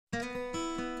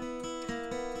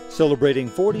Celebrating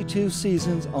 42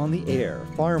 seasons on the air,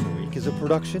 Farmweek is a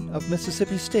production of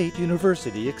Mississippi State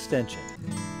University Extension.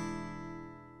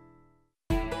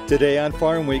 Today on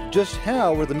Farmweek, just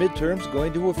how are the midterms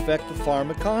going to affect the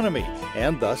farm economy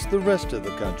and thus the rest of the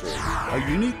country? A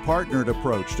unique partnered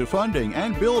approach to funding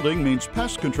and building means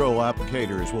pest control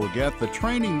applicators will get the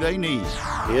training they need.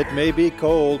 It may be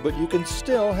cold, but you can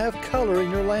still have color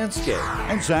in your landscape.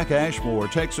 And Zac Ashmore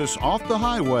takes us off the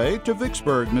highway to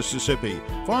Vicksburg, Mississippi.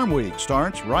 Farm Week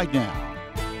starts right now.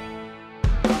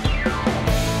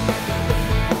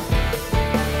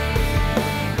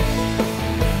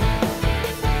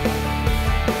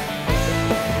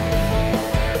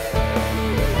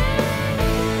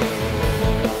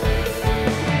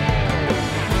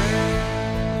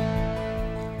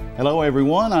 Hello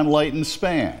everyone, I'm Leighton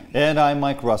Spann. And I'm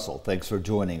Mike Russell. Thanks for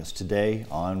joining us today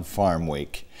on Farm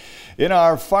Week. In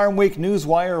our Farm Week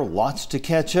Newswire, lots to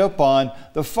catch up on.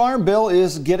 The Farm Bill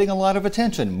is getting a lot of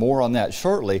attention. More on that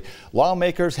shortly.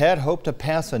 Lawmakers had hoped to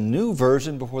pass a new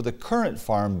version before the current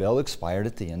Farm Bill expired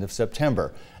at the end of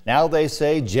September. Now they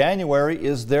say January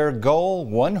is their goal,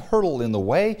 one hurdle in the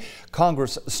way.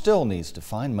 Congress still needs to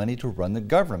find money to run the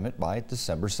government by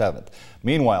December 7th.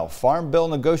 Meanwhile, Farm Bill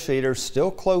negotiators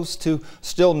still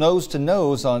nose to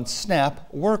nose on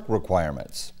SNAP work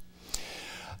requirements.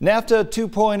 NAFTA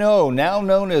 2.0, now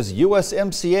known as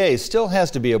USMCA, still has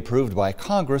to be approved by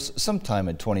Congress sometime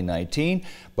in 2019.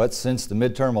 But since the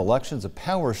midterm elections, a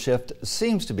power shift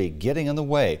seems to be getting in the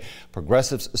way.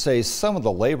 Progressives say some of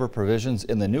the labor provisions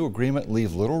in the new agreement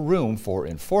leave little room for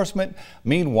enforcement.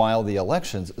 Meanwhile, the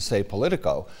elections say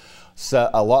Politico.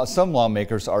 Some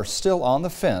lawmakers are still on the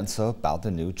fence about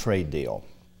the new trade deal.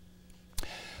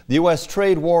 The U.S.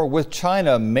 trade war with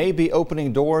China may be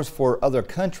opening doors for other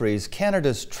countries.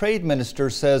 Canada's trade minister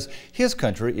says his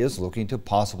country is looking to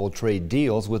possible trade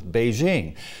deals with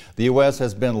Beijing. The U.S.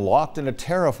 has been locked in a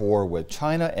tariff war with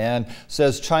China and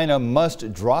says China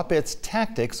must drop its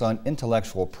tactics on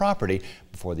intellectual property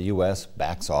before the U.S.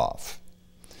 backs off.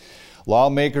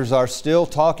 Lawmakers are still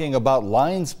talking about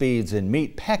line speeds in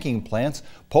meat packing plants.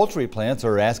 Poultry plants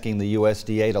are asking the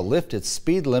USDA to lift its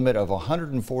speed limit of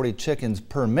 140 chickens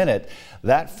per minute.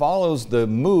 That follows the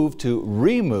move to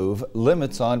remove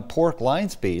limits on pork line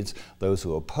speeds. Those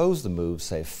who oppose the move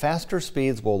say faster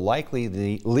speeds will likely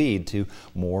lead to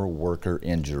more worker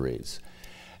injuries.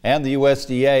 And the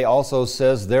USDA also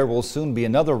says there will soon be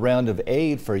another round of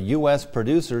aid for U.S.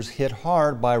 producers hit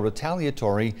hard by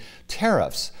retaliatory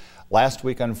tariffs. Last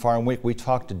week on Farm Week, we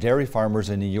talked to dairy farmers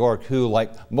in New York who,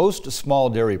 like most small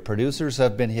dairy producers,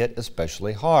 have been hit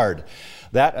especially hard.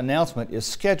 That announcement is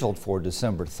scheduled for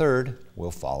December 3rd.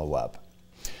 We'll follow up.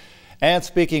 And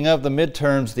speaking of the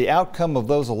midterms, the outcome of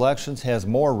those elections has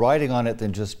more riding on it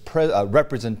than just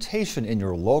representation in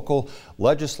your local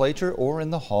legislature or in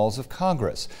the halls of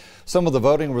Congress. Some of the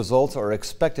voting results are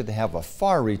expected to have a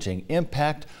far-reaching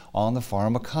impact on the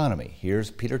farm economy. Here's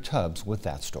Peter Tubbs with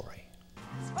that story.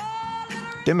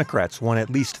 Democrats won at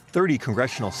least 30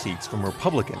 congressional seats from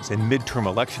Republicans in midterm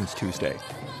elections Tuesday,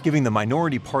 giving the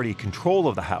minority party control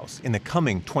of the House in the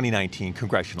coming 2019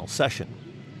 congressional session.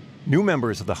 New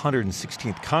members of the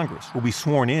 116th Congress will be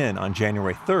sworn in on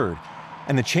January 3rd,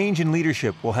 and the change in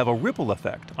leadership will have a ripple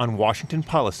effect on Washington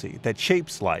policy that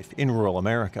shapes life in rural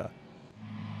America.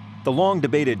 The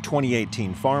long-debated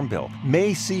 2018 Farm Bill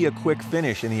may see a quick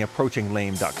finish in the approaching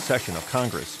lame duck session of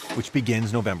Congress, which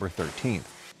begins November 13th.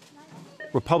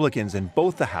 Republicans in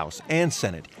both the House and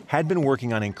Senate had been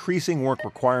working on increasing work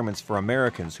requirements for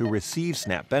Americans who receive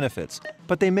SNAP benefits,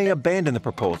 but they may abandon the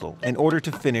proposal in order to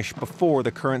finish before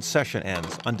the current session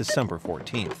ends on December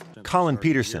 14th. Colin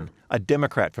Peterson, a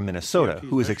Democrat from Minnesota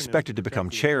who is expected to become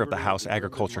chair of the House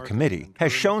Agriculture Committee,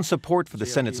 has shown support for the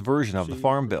Senate's version of the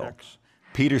Farm Bill.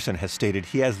 Peterson has stated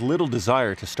he has little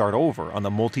desire to start over on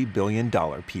the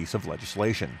multi-billion-dollar piece of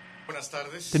legislation.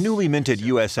 The newly minted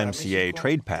USMCA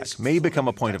trade pact may become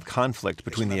a point of conflict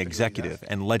between the executive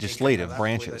and legislative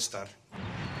branches.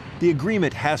 The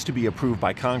agreement has to be approved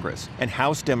by Congress, and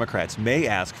House Democrats may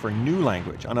ask for new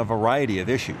language on a variety of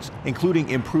issues, including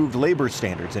improved labor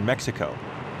standards in Mexico.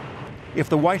 If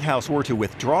the White House were to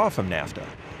withdraw from NAFTA,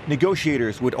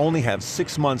 negotiators would only have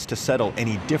 6 months to settle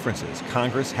any differences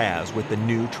Congress has with the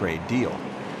new trade deal.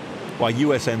 While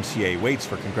USMCA waits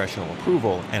for congressional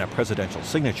approval and a presidential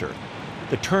signature,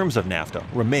 the terms of NAFTA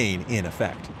remain in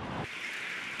effect.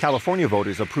 California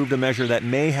voters approved a measure that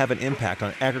may have an impact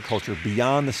on agriculture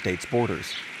beyond the state's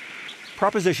borders.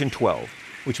 Proposition 12,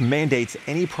 which mandates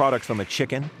any product from a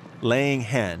chicken, laying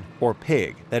hen, or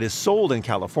pig that is sold in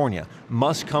California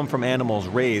must come from animals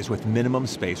raised with minimum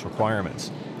space requirements.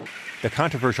 The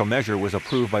controversial measure was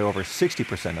approved by over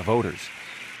 60% of voters.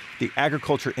 the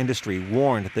agriculture industry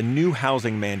warned the new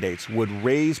housing mandates would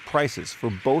raise prices for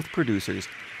both producers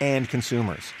and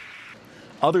consumers.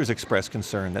 Others expressed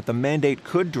concern that the mandate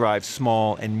could drive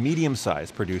small and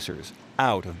medium-sized producers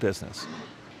out of business.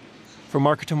 For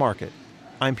Market to Market,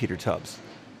 I'm Peter Tubbs.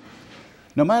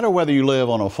 No matter whether you live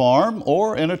on a farm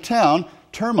or in a town,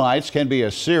 termites can be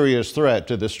a serious threat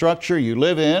to the structure you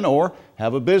live in or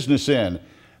have a business in.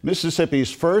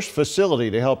 Mississippi's first facility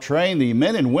to help train the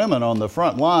men and women on the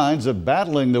front lines of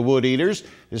battling the wood eaters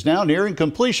is now nearing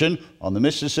completion on the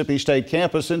Mississippi State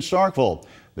campus in Starkville.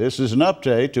 This is an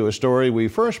update to a story we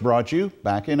first brought you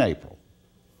back in April.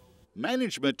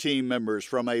 Management team members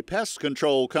from a pest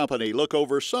control company look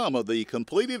over some of the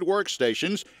completed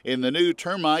workstations in the new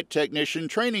termite technician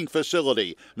training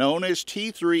facility known as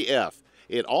T3F.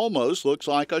 It almost looks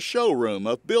like a showroom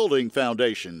of building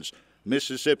foundations.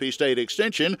 Mississippi State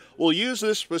Extension will use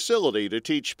this facility to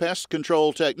teach pest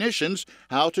control technicians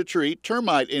how to treat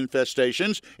termite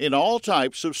infestations in all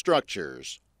types of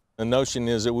structures. The notion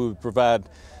is that we would provide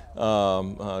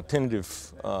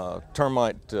tentative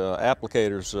termite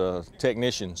applicators,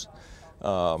 technicians,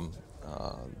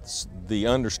 the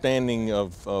understanding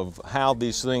of how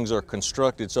these things are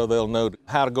constructed so they'll know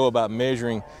how to go about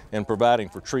measuring and providing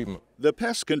for treatment. The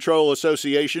Pest Control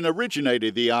Association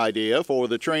originated the idea for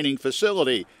the training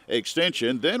facility.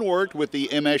 Extension then worked with the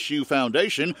MSU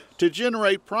Foundation to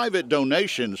generate private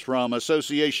donations from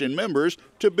association members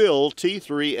to build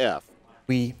T3F.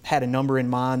 We had a number in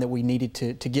mind that we needed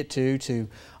to get to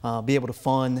be able to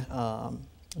fund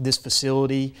this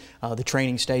facility, the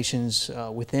training stations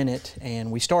within it,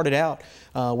 and we started out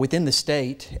within the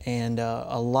state, and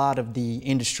a lot of the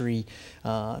industry,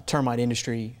 termite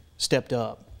industry, stepped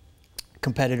up.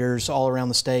 Competitors all around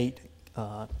the state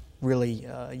really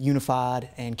unified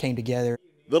and came together.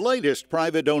 The latest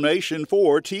private donation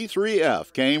for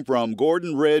T3F came from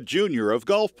Gordon Redd Jr. of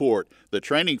Gulfport. The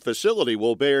training facility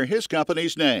will bear his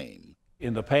company's name.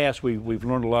 In the past, we've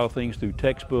learned a lot of things through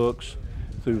textbooks,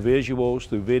 through visuals,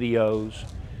 through videos,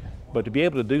 but to be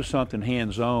able to do something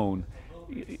hands-on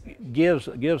gives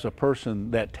a person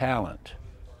that talent,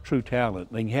 true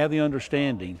talent. They can have the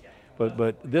understanding,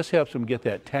 but this helps them get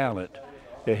that talent.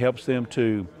 It helps them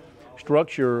to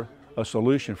structure a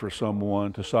solution for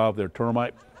someone to solve their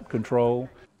termite control.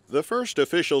 The first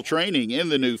official training in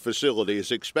the new facility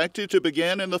is expected to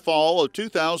begin in the fall of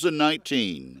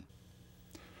 2019.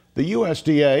 The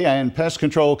USDA and pest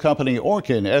control company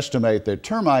Orkin estimate that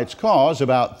termites cause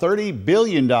about $30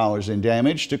 billion in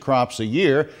damage to crops a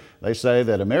year. They say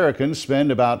that Americans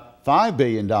spend about $5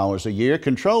 billion a year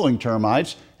controlling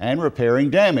termites and repairing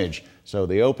damage. So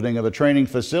the opening of a training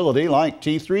facility like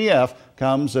T3F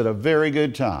comes at a very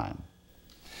good time.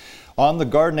 On the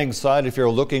gardening side, if you're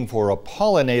looking for a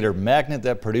pollinator magnet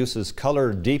that produces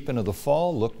color deep into the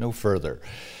fall, look no further.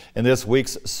 In this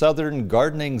week's Southern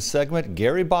Gardening segment,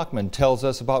 Gary Bachman tells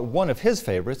us about one of his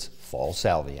favorites, fall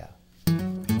salvia.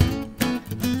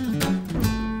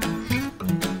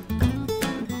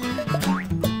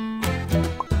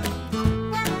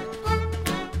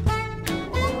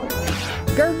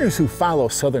 Gardeners who follow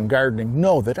Southern Gardening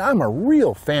know that I'm a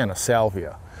real fan of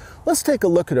salvia. Let's take a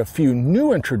look at a few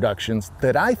new introductions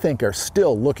that I think are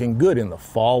still looking good in the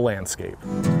fall landscape.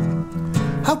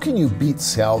 How can you beat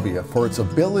salvia for its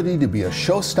ability to be a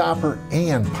showstopper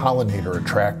and pollinator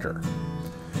attractor?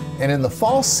 And in the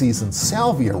fall season,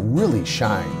 salvia really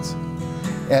shines.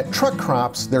 At Truck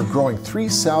Crops, they're growing 3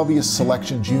 salvia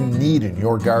selections you need in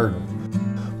your garden.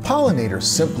 Pollinators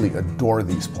simply adore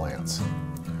these plants.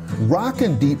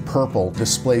 Rockin' Deep Purple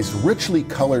displays richly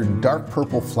colored dark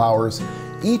purple flowers,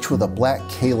 each with a black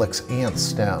calyx and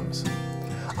stems.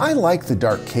 I like the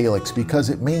dark calyx because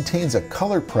it maintains a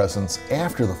color presence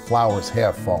after the flowers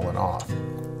have fallen off.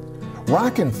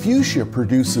 Rockin' Fuchsia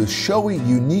produces showy,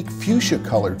 unique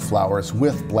fuchsia-colored flowers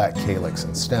with black calyx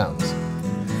and stems.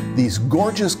 These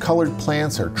gorgeous colored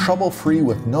plants are trouble-free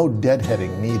with no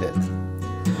deadheading needed.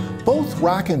 Both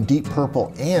Rockin' Deep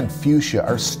Purple and Fuchsia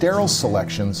are sterile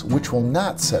selections which will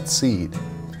not set seed.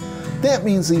 That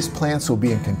means these plants will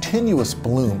be in continuous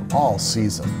bloom all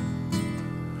season.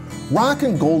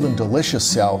 Rockin' Golden Delicious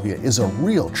Salvia is a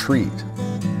real treat.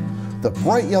 The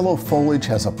bright yellow foliage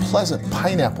has a pleasant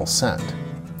pineapple scent.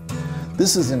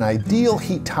 This is an ideal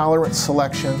heat-tolerant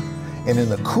selection, and in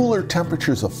the cooler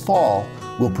temperatures of fall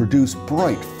will produce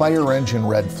bright fire engine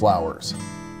red flowers.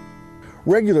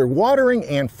 Regular watering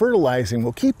and fertilizing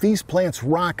will keep these plants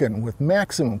rockin' with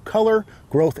maximum color,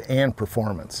 growth, and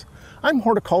performance. I'm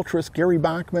horticulturist Gary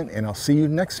Bachman, and I'll see you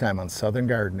next time on Southern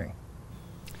Gardening.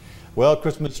 Well,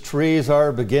 Christmas trees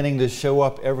are beginning to show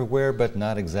up everywhere, but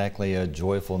not exactly a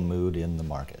joyful mood in the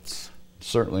markets.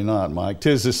 Certainly not, Mike.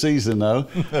 'Tis the season, though.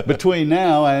 Between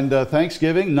now and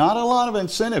Thanksgiving, not a lot of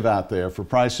incentive out there for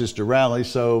prices to rally,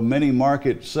 so many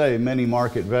market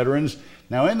veterans.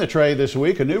 Now in the trade this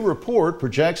week, a new report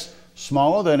projects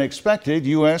smaller than expected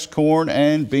U.S. corn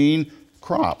and bean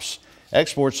crops.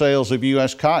 Export sales of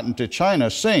U.S. cotton to China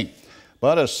sink,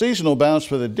 but a seasonal bounce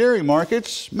for the dairy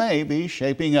markets may be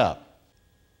shaping up.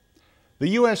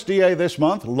 The USDA this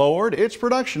month lowered its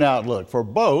production outlook for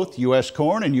both U.S.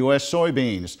 corn and U.S.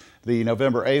 soybeans. The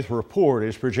November 8th report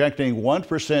is projecting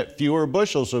 1% fewer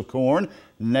bushels of corn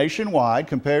nationwide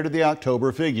compared to the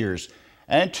October figures,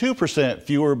 and 2%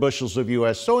 fewer bushels of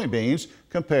U.S. soybeans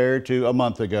compared to a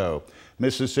month ago.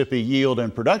 Mississippi yield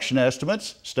and production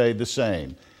estimates stayed the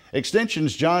same.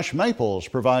 Extension's Josh Maples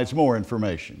provides more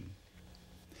information.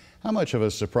 How much of a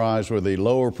surprise were the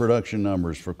lower production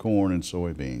numbers for corn and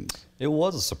soybeans? It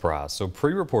was a surprise. So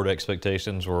pre-report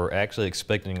expectations were actually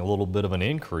expecting a little bit of an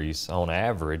increase on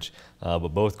average, but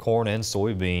both corn and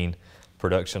soybean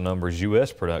production numbers,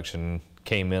 U.S. production,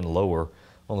 came in lower.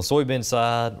 On the soybean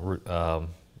side,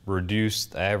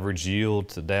 reduced average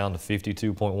yield down to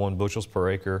 52.1 bushels per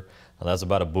acre. That's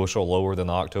about a bushel lower than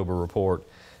the October report.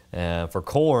 And for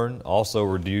corn, also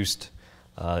reduced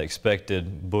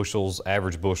expected bushels,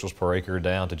 average bushels per acre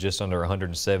down to just under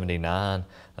 179.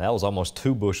 That was almost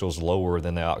 2 bushels lower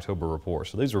than the October report.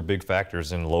 So these were big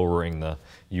factors in lowering the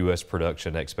U.S.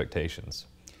 production expectations.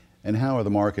 And how are the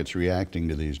markets reacting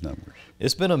to these numbers?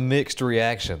 It's been a mixed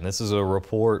reaction. This is a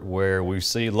report where we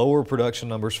see lower production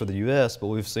numbers for the U.S., but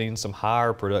we've seen some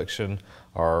higher production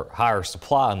or higher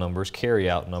supply numbers,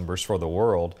 carry-out numbers for the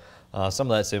world.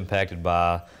 Some of that's impacted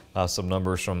by some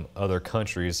numbers from other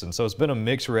countries, and so it's been a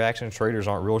mixed reaction. Traders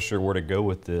aren't real sure where to go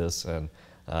with this, and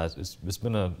that's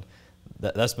been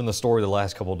the story the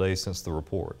last couple of days since the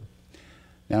report.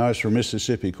 Now, as for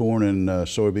Mississippi corn and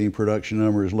soybean production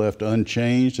numbers left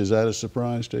unchanged, is that a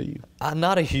surprise to you?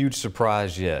 Not a huge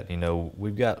surprise yet. You know,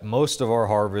 we've got most of our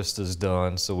harvest is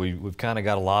done, so we've kind of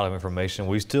got a lot of information.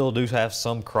 We still do have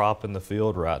some crop in the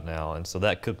field right now, and so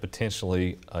that could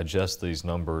potentially adjust these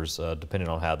numbers depending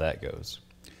on how that goes.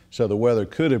 So the weather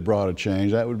could have brought a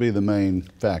change. That would be the main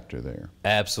factor there.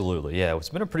 Absolutely, yeah. It's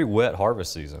been a pretty wet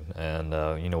harvest season, and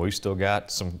you know, we've still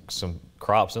got some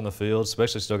crops in the field,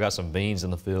 especially still got some beans in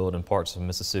the field in parts of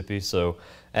Mississippi. So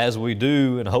as we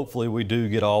do, and hopefully we do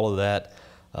get all of that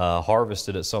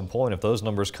harvested at some point, if those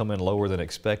numbers come in lower than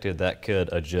expected, that could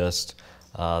adjust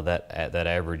that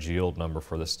average yield number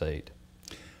for the state.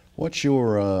 What's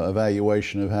your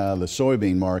evaluation of how the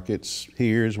soybean markets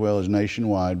here as well as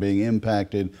nationwide being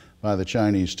impacted by the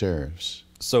Chinese tariffs?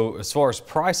 So as far as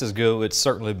prices go, it's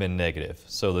certainly been negative.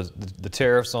 So the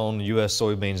tariffs on U.S.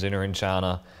 soybeans entering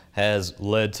China has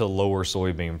led to lower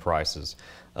soybean prices.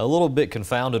 A little bit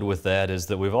confounded with that is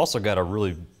that we've also got a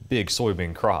really big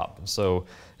soybean crop. So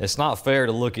it's not fair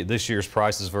to look at this year's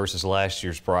prices versus last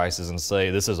year's prices and say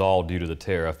this is all due to the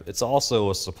tariff. It's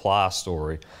also a supply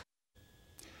story.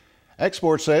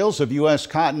 Export sales of U.S.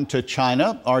 cotton to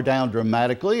China are down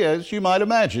dramatically, as you might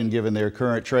imagine, given their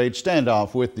current trade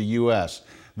standoff with the U.S.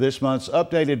 This month's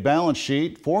updated balance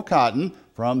sheet for cotton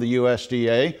from the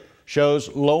USDA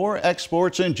shows lower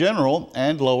exports in general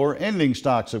and lower ending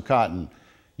stocks of cotton.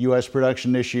 U.S.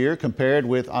 production this year, compared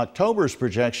with October's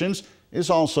projections,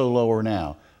 is also lower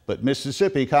now. But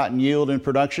Mississippi cotton yield and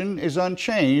production is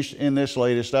unchanged in this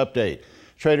latest update.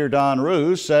 Trader Don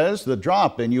Roos says the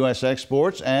drop in U.S.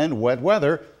 exports and wet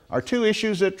weather are two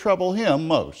issues that trouble him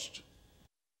most.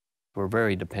 We're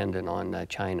very dependent on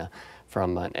China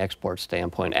from an export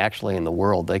standpoint. Actually, in the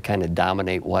world, they kind of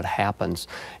dominate what happens.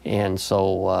 And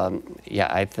so, yeah,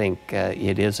 I think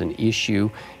it is an issue,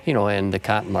 you know, and the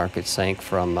cotton market sank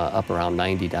from up around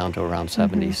 90 down to around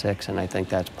 76, and I think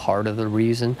that's part of the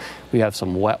reason. We have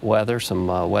some wet weather, some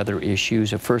weather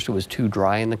issues. At first it was too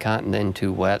dry in the cotton, then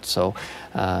too wet, so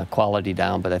quality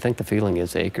down, but I think the feeling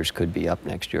is acres could be up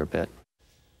next year a bit.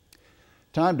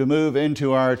 Time to move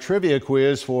into our trivia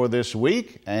quiz for this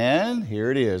week, and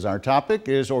here it is. Our topic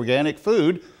is organic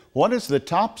food. What is the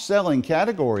top selling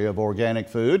category of organic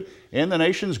food in the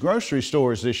nation's grocery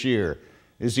stores this year?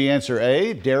 Is the answer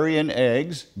A, dairy and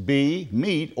eggs, B,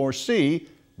 meat, or C,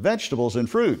 vegetables and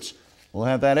fruits? We'll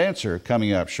have that answer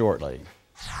coming up shortly.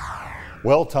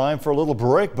 Well, time for a little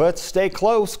break, but stay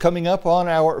close. Coming up on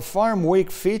our Farm Week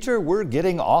feature, we're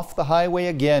getting off the highway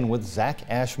again with Zac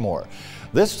Ashmore.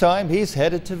 This time he's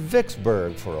headed to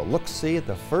Vicksburg for a look-see at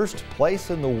the first place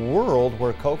in the world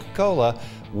where Coca-Cola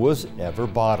was ever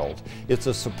bottled. It's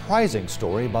a surprising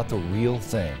story about the real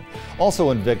thing.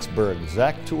 Also in Vicksburg,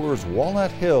 Zac tours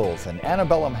Walnut Hills, an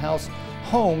antebellum house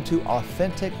home to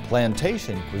authentic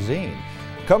plantation cuisine.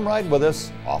 Come ride with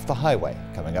us off the highway,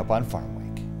 coming up on Farm Week.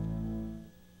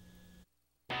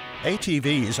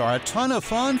 ATVs are a ton of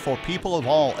fun for people of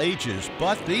all ages,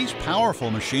 but these powerful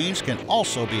machines can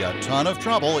also be a ton of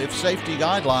trouble if safety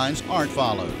guidelines aren't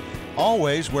followed.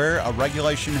 Always wear a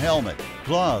regulation helmet,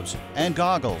 gloves, and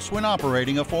goggles when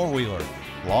operating a four-wheeler.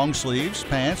 Long sleeves,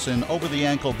 pants, and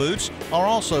over-the-ankle boots are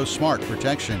also smart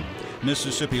protection.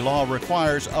 Mississippi law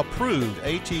requires approved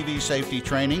ATV safety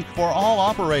training for all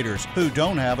operators who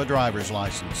don't have a driver's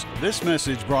license. This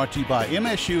message brought to you by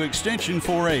MSU Extension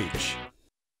 4-H.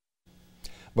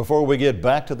 Before we get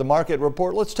back to the market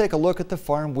report, let's take a look at the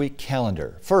Farm Week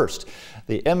calendar. First,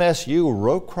 the MSU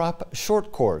Row Crop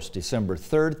Short Course, December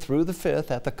 3rd through the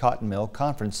 5th at the Cotton Mill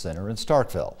Conference Center in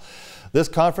Starkville. This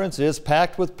conference is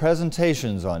packed with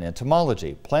presentations on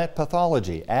entomology, plant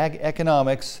pathology, ag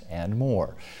economics, and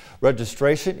more.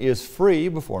 Registration is free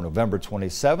before November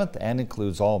 27th and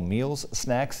includes all meals,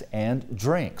 snacks, and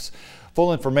drinks.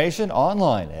 Full information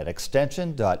online at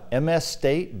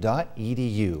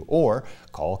extension.msstate.edu or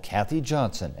call Kathy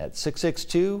Johnson at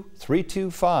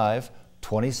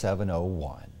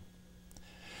 662-325-2701.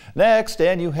 Next,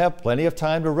 and you have plenty of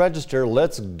time to register,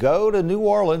 let's go to New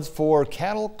Orleans for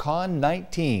Cattle Con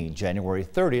 19, January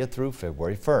 30th through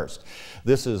February 1st.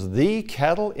 This is the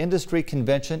cattle industry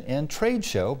convention and trade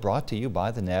show brought to you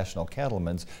by the National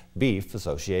Cattlemen's Beef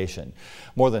Association.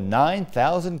 More than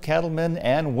 9,000 cattlemen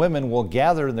and women will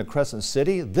gather in the Crescent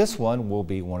City. This one will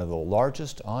be one of the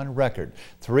largest on record.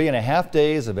 3.5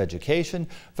 days of education,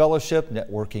 fellowship,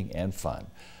 networking, and fun.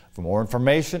 For more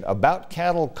information about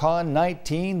Cattle Con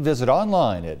 19, visit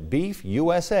online at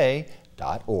beefusa.org.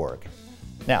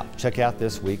 Now, check out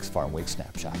this week's Farm Week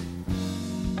Snapshot.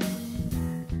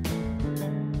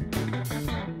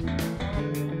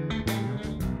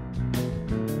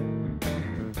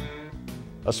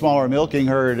 A smaller milking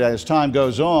herd as time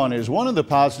goes on is one of the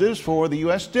positives for the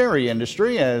U.S. dairy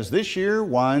industry as this year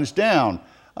winds down.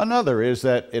 Another is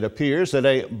that it appears that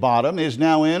a bottom is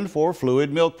now in for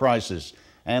fluid milk prices.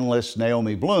 Analyst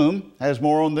Naomi Bloom has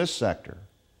more on this sector.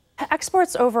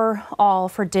 Exports overall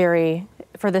for dairy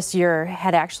for this year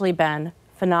had actually been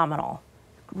phenomenal,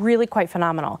 really quite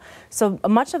phenomenal. So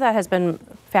much of that has been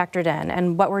factored in,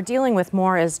 and what we're dealing with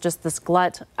more is just this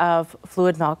glut of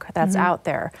fluid milk that's out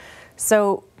there.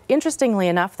 So interestingly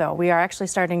enough, though, we are actually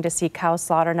starting to see cow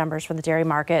slaughter numbers for the dairy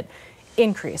market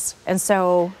increase, and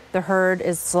so the herd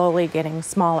is slowly getting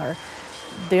smaller.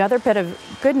 The other bit of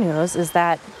good news is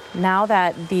that now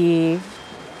that the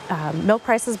milk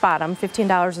prices bottom,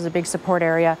 $15 is a big support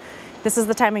area. This is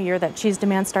the time of year that cheese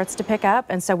demand starts to pick up,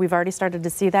 and so we've already started to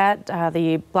see that.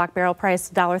 The block barrel price,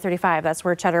 $1.35, that's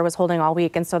where cheddar was holding all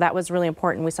week, and so that was really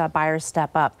important. We saw buyers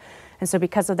step up. And so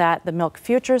because of that, the milk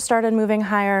futures started moving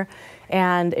higher,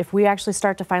 and if we actually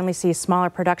start to finally see smaller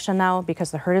production now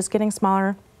because the herd is getting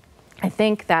smaller, I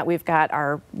think that we've got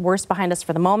our worst behind us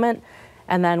for the moment,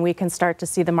 and then we can start to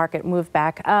see the market move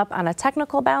back up on a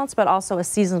technical bounce, but also a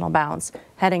seasonal bounce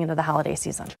heading into the holiday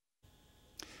season.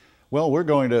 Well, we're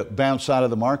going to bounce out of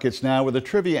the markets now with a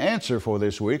trivia answer for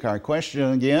this week. Our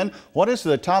question again, what is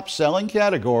the top selling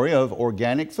category of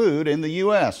organic food in the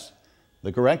U.S.?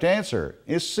 The correct answer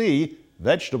is C,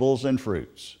 vegetables and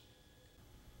fruits.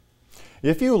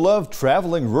 If you love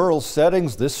traveling rural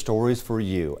settings, this story's for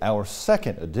you. Our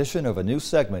second edition of a new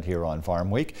segment here on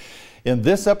Farm Week. In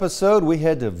this episode, we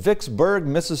head to Vicksburg,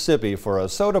 Mississippi for a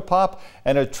soda pop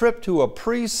and a trip to a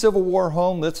pre-Civil War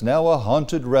home that's now a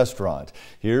haunted restaurant.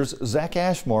 Here's Zac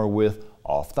Ashmore with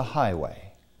Off the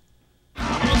Highway.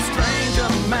 I'm a stranger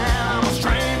man, I'm a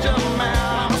stranger man,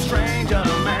 I'm a stranger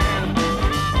man.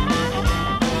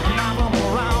 Now I'm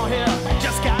around here,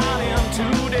 just got in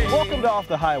today. Welcome to Off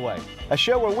the Highway, a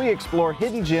show where we explore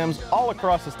hidden gems all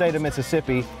across the state of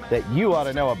Mississippi that you ought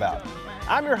to know about.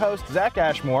 I'm your host, Zac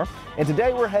Ashmore, and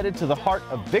today we're headed to the heart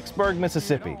of Vicksburg,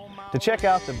 Mississippi to check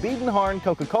out the Beatenhorn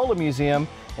Coca-Cola Museum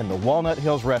and the Walnut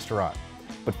Hills Restaurant.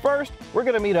 But first, we're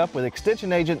going to meet up with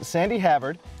Extension Agent Sandy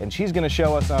Havard, and she's going to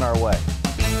show us on our way.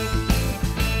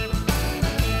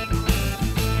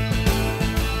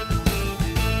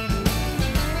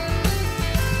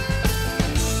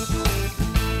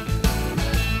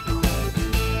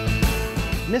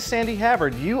 Miss Sandy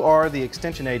Havard, you are the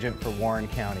Extension Agent for Warren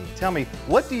County. Tell me,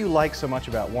 what do you like so much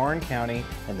about Warren County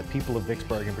and the people of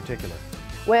Vicksburg in particular?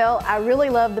 Well, I really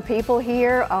love the people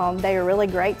here. They are really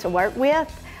great to work with.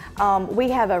 We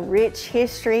have a rich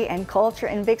history and culture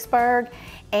in Vicksburg,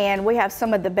 and we have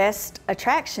some of the best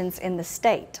attractions in the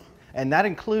state. And that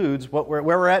includes where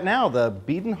we're at now, the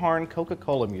Biedenhorn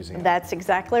Coca-Cola Museum. That's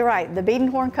exactly right. The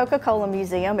Biedenhorn Coca-Cola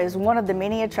Museum is one of the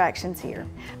many attractions here.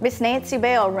 Miss Nancy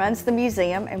Bell runs the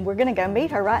museum, and we're going to go meet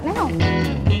her right now.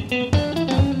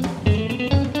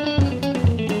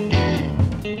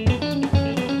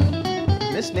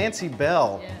 Miss Nancy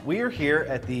Bell, we are here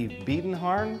at the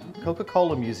Biedenhorn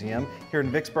Coca-Cola Museum here in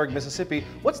Vicksburg, Mississippi.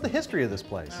 What's the history of this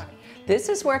place? This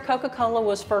is where Coca-Cola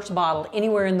was first bottled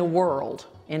anywhere in the world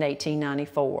in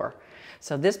 1894.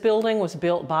 So this building was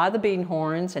built by the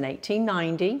Biedenhorns in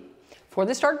 1890. Before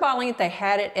they started bottling it, they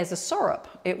had it as a syrup.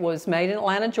 It was made in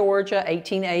Atlanta, Georgia,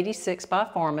 1886 by a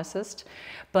pharmacist,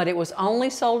 but it was only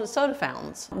sold at soda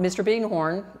fountains. Mr.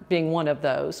 Biedenhorn, being one of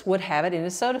those, would have it in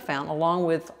his soda fountain along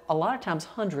with a lot of times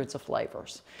hundreds of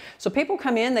flavors. So people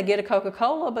come in, they get a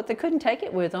Coca-Cola, but they couldn't take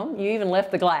it with them. You even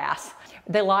left the glass.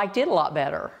 They liked it a lot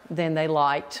better than they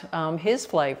liked his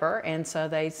flavor, and so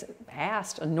they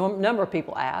asked, a number of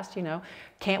people asked, you know,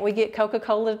 can't we get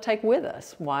Coca-Cola to take with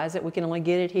us? Why is it we can only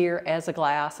get it here as a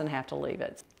glass and have to leave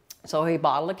it? So he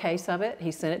bottled a case of it.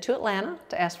 He sent it to Atlanta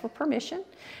to ask for permission. And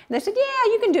they said,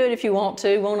 yeah, you can do it if you want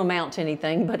to. It won't amount to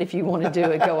anything, but if you want to do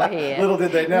it, go ahead. Little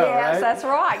did they know, right? Yes, that's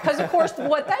right. Because, of course,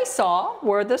 what they saw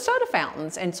were the soda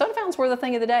fountains. And soda fountains were the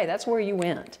thing of the day. That's where you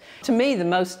went. To me,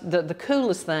 the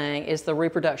coolest thing is the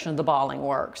reproduction of the bottling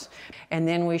works. And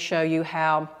then we show you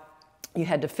how you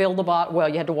had to fill the bottle, well,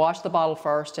 you had to wash the bottle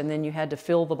first, and then you had to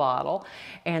fill the bottle,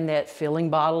 and that filling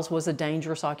bottles was a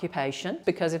dangerous occupation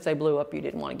because if they blew up, you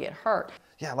didn't want to get hurt.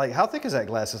 Yeah, like how thick is that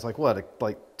glass? It's like what,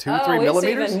 like 2-3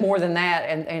 millimeters? It's even more than that,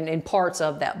 and in parts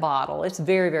of that bottle. It's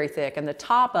very, very thick, and the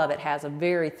top of it has a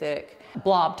very thick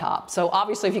blob top. So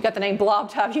obviously if you got the name blob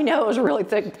top, you know it was a really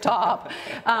thick top.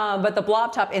 But the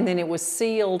blob top, and then it was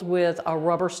sealed with a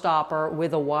rubber stopper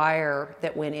with a wire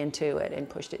that went into it and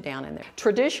pushed it down in there.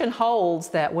 Tradition holds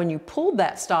that when you pulled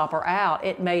that stopper out,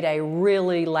 it made a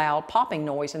really loud popping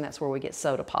noise, and that's where we get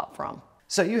soda pop from.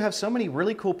 So you have so many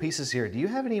really cool pieces here. Do you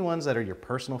have any ones that are your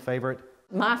personal favorite?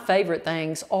 My favorite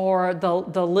things are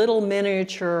the little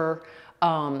miniature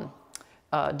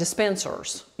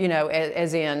dispensers, you know,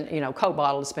 as in, you know, Coke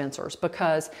bottle dispensers,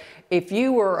 because if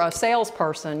you were a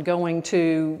salesperson going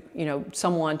to, you know,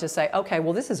 someone to say, okay,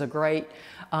 well, this is a great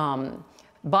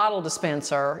bottle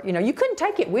dispenser, you know, you couldn't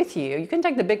take it with you. You couldn't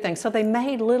take the big things, so they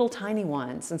made little tiny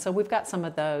ones, and so we've got some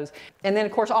of those. And then,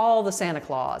 of course, all the Santa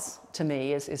Claus, to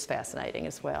me, is fascinating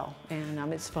as well, and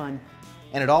it's fun.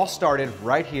 And it all started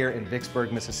right here in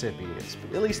Vicksburg, Mississippi. It's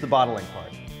at least the bottling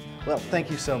part. Well, thank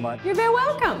you so much. You're very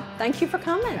welcome. Thank you for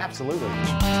coming. Absolutely.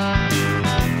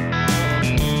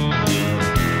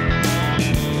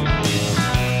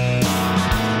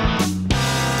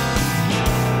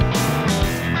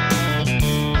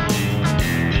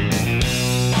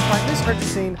 Like Ms.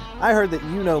 Hutchinson, I heard that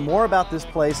you know more about this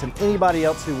place than anybody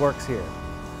else who works here.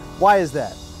 Why is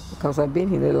that? Because I've been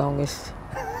here the longest.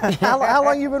 How long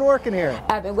have you been working here?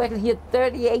 I've been working here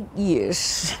 38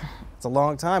 years. It's a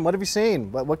long time. What have you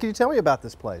seen? What can you tell me about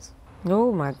this place?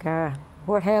 Oh my God.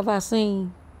 What have I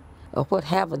seen? Or what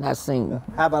haven't I seen?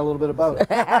 How about a little bit of both?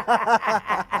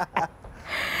 I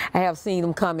have seen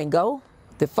them come and go.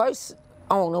 The first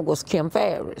owner was Kim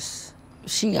Ferris.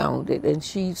 She owned it, and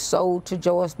she sold to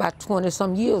Joyce about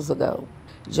 20-some years ago.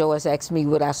 Joyce asked me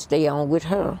would I stay on with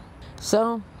her.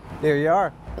 So there you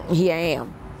are. Here I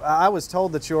am. I was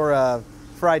told that your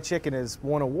fried chicken has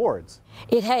won awards.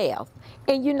 It have.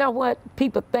 And you know what?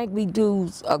 People think we do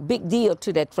a big deal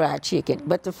to that fried chicken,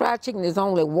 but the fried chicken is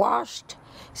only washed,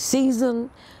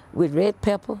 seasoned with red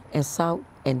pepper and salt,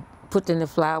 and put in the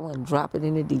flour and drop it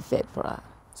in the deep fat fryer.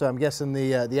 So I'm guessing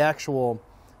the actual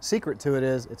secret to it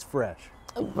is it's fresh.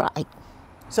 Right.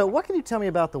 So what can you tell me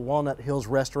about the Walnut Hills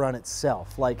restaurant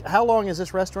itself? Like, how long has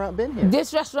this restaurant been here?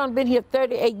 This restaurant been here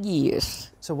 38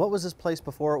 years. So what was this place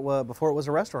before it was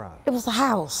a restaurant? It was a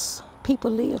house.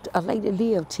 People lived, a lady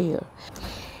lived here.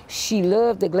 She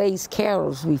loved the glazed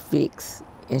carrots we fix,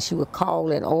 and she would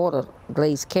call and order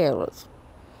glazed carrots.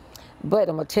 But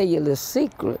I'm gonna tell you a little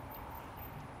secret.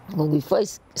 When we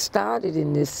first started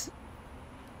in this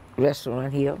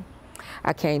restaurant here,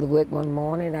 I came to work one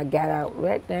morning, I got out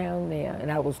right down there,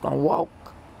 and I was gonna walk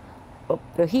up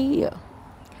the hill.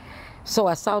 So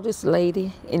I saw this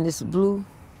lady in this blue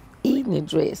evening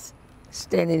dress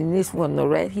standing in this window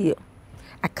right here.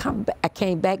 I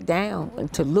came back down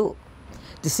to look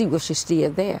to see was she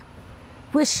still there.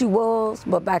 Wish she was,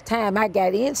 but by the time I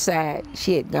got inside,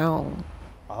 she had gone.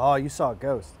 Oh, you saw a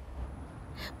ghost.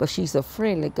 But she's a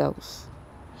friendly ghost.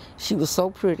 She was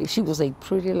so pretty. She was a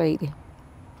pretty lady.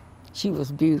 She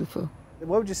was beautiful.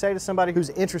 What would you say to somebody who's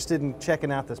interested in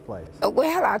checking out this place?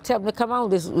 Well, I tell them to come on.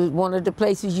 This is one of the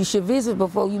places you should visit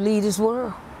before you leave this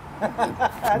world.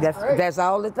 That's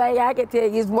all the thing I can tell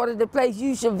you. It's one of the places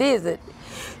you should visit.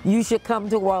 You should come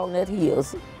to Walnut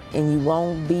Hills, and you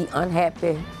won't be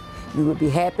unhappy. You will be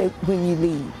happy when you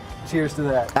leave. Cheers to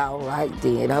that. All right,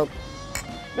 then.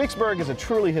 Vicksburg is a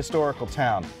truly historical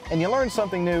town, and you learn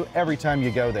something new every time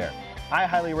you go there. I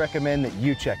highly recommend that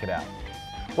you check it out.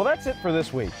 Well, that's it for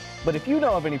this week. But if you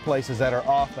know of any places that are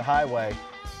off the highway,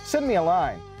 send me a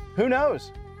line. Who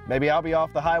knows? Maybe I'll be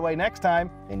off the highway next time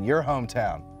in your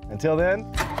hometown. Until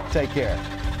then, take care.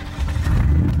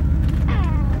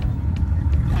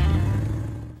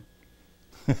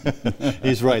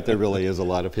 He's right, there really is a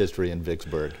lot of history in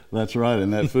Vicksburg. That's right,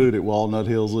 and that food at Walnut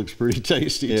Hills looks pretty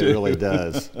tasty too. It really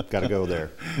does. Got to go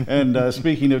there. And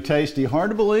speaking of tasty, hard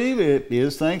to believe it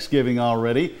is Thanksgiving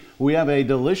already. We have a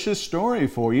delicious story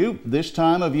for you. This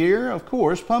time of year, of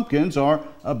course, pumpkins are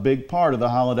a big part of the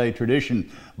holiday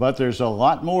tradition. But there's a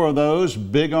lot more of those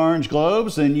big orange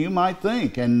globes than you might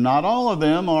think, and not all of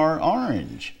them are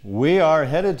orange. We are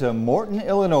headed to Morton,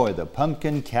 Illinois, the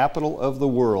pumpkin capital of the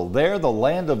world. There, the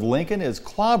land of Lincoln is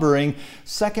clobbering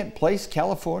second-place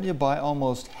California by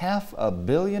almost $500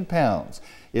 million.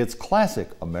 It's classic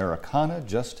Americana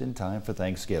just in time for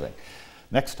Thanksgiving.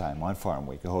 Next time on Farm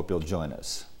Week, I hope you'll join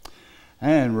us.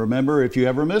 And remember, if you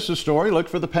ever miss a story, look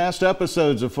for the past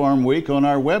episodes of Farm Week on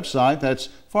our website. That's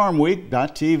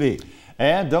farmweek.tv.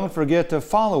 And don't forget to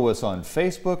follow us on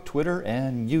Facebook, Twitter,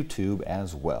 and YouTube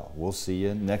as well. We'll see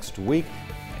you next week.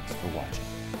 Thanks for watching.